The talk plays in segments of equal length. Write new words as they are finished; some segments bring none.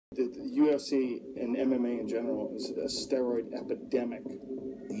the UFC and MMA in general is a steroid epidemic.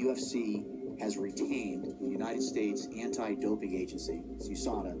 The UFC has retained the United States Anti-Doping Agency,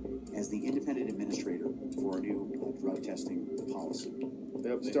 USADA, as the independent administrator for a new drug testing policy.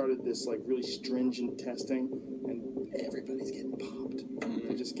 They've started this like really stringent testing, and everybody's getting popped.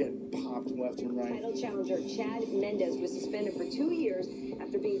 They're just getting popped left and right. Title challenger Chad Mendes was suspended for 2 years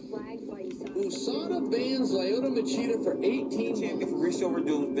after being flagged by USADA. USADA bans Lyoto Machida for 18. Champion Fabricio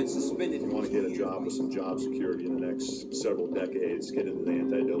Verdun has been suspended. If you want to get a job with some job security in the next several decades, get into the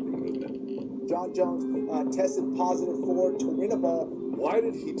anti-doping movement. John Jones tested positive for Turinabol. Why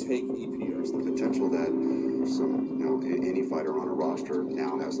did he take EPOs? The potential that any fighter on a roster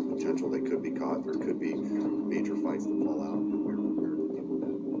now has the potential they could be caught. There could be major fights that fall out.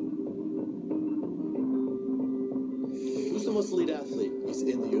 Who's the most elite athlete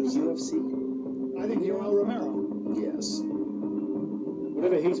in the UFC? I think Romero. Yes.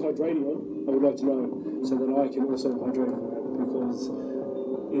 Whatever he's hydrating on, I would like to know, so that I can also hydrate on that, because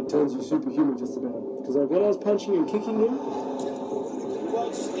it turns you superhuman just about. Because when I was punching and kicking him, Well,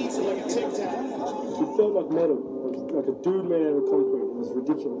 it just eats it like a Tic Tac. he felt like metal, like a dude made out of concrete. It was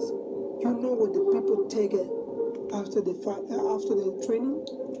ridiculous. You know what the people take it after the fight, after the training?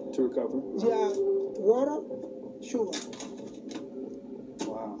 To recover. Yeah, water, sugar.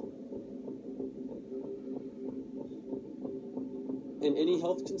 Wow. And any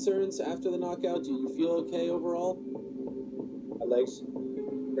health concerns after the knockout? Do you feel okay overall? My legs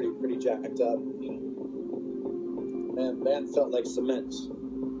pretty jacked up. Man felt like cement.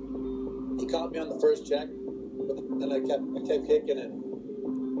 He caught me on the first check, but then I kept kicking it.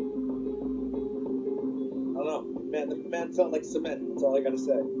 I don't know. The man felt like cement. That's all I gotta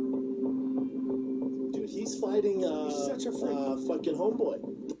say. Dude, he's fighting He's such a freak. fucking homeboy.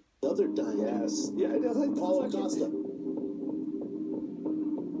 The other guy. Yes. Yeah, I know, like Paulo Costa.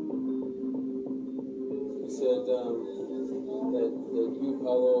 He said that you,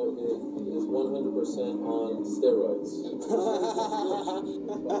 Paulo, is 100% on steroids.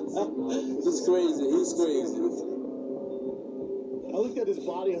 He's crazy. He's crazy. I looked at his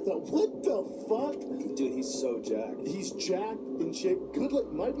body, I thought, what the fuck? Dude, he's so jacked. He's jacked in shape. Good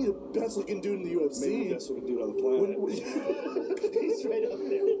look, might be the best looking dude in the UFC. Maybe the best looking dude on the planet. He's right up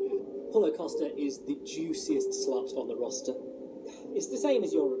there. Paulo Costa is the juiciest slut on the roster. It's the same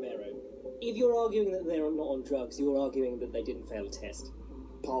as your Romero. If you're arguing that they're not on drugs, you're arguing that they didn't fail a test.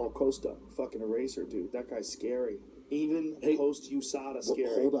 Paulo Costa, fucking eraser, dude. That guy's scary. Even post USADA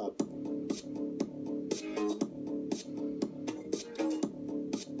scary. Hold up.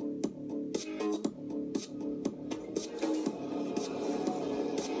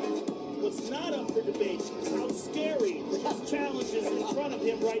 What's not up for debate is how scary this challenge is in front of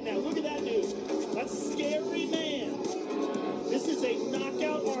him right now. Look at that dude. That's a scary man. This is a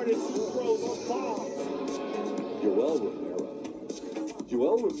knockout artist who throws bombs. Romero.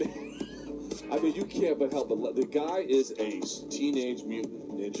 I mean, you can't but help but the guy is a teenage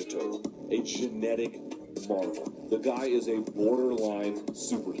mutant ninja turtle, a genetic marvel. The guy is a borderline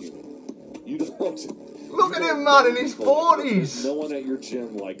superhuman. You don't. Look at him, man, in his 40s. There's no one at your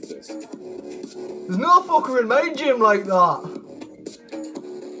gym like this. There's no fucker in my gym like that.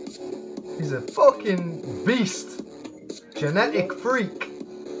 He's a fucking beast. Genetic freak.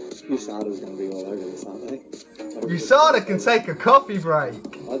 USADA's gonna be all over this, aren't they? USADA can take a coffee break.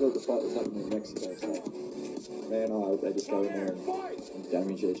 I thought the fight was happening in Mexico, so man, I hope they just go in there and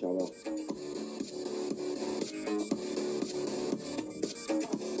damage each other.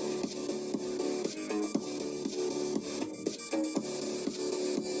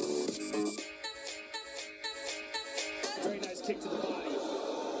 Very nice kick to the body.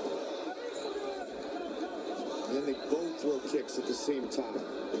 And then they both throw kicks at the same time.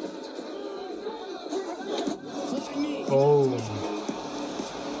 Oh.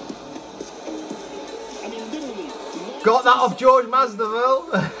 Got that off George Masvidal.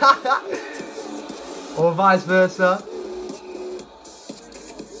 Or vice versa.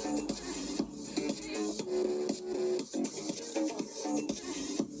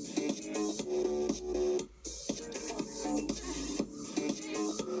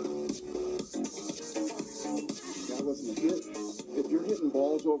 If you're hitting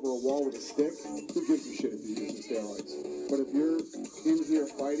balls over a wall with a stick, who gives a shit if you're using steroids? But if you're in here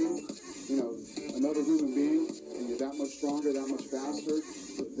fighting, another human being, and you're that much stronger, that much faster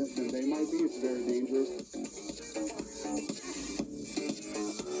than they might be, it's very dangerous.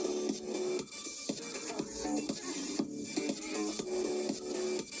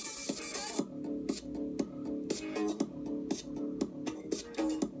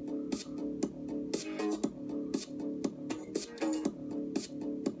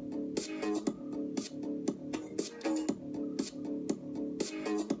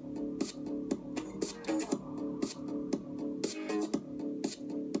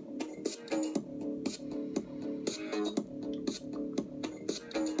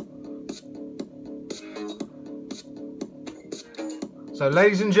 So,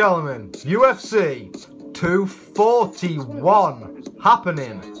 ladies and gentlemen, UFC 241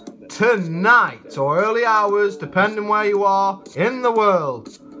 happening tonight or early hours, depending where you are in the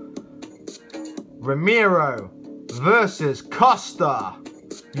world. Romero versus Costa.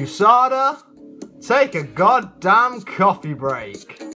 USADA, take a goddamn coffee break.